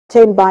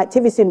obtained by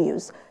TVC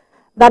News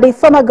that the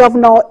former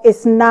governor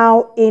is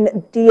now in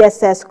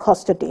DSS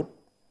custody.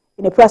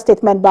 In a press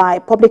statement by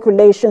Public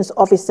Relations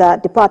Officer,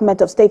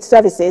 Department of State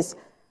Services,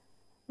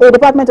 the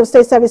Department of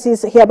State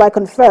Services hereby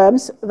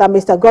confirms that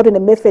Mr. Godwin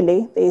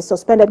Emefiele, the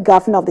suspended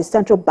governor of the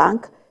central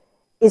bank,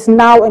 is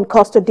now in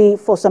custody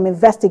for some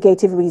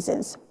investigative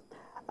reasons.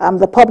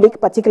 The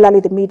public, particularly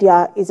the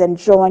media, is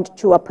enjoined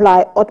to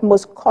apply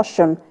utmost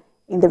caution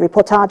in the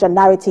reportage and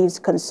narratives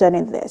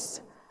concerning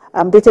this.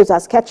 Details are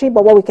sketchy,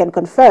 but what we can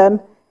confirm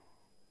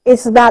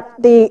is that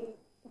the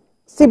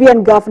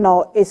CBN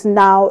governor is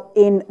now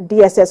in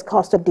DSS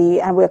custody,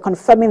 and we're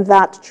confirming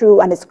that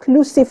through an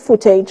exclusive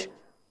footage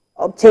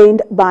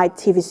obtained by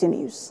TVC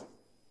News.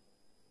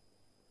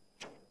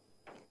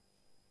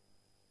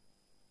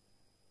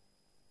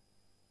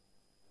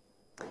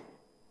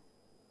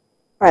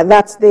 All right,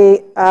 that's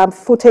the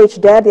footage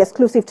there, the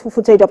exclusive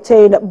footage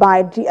obtained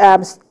by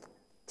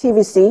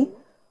TVC,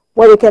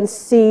 where you can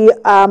see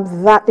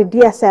that the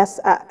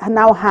DSS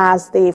now has the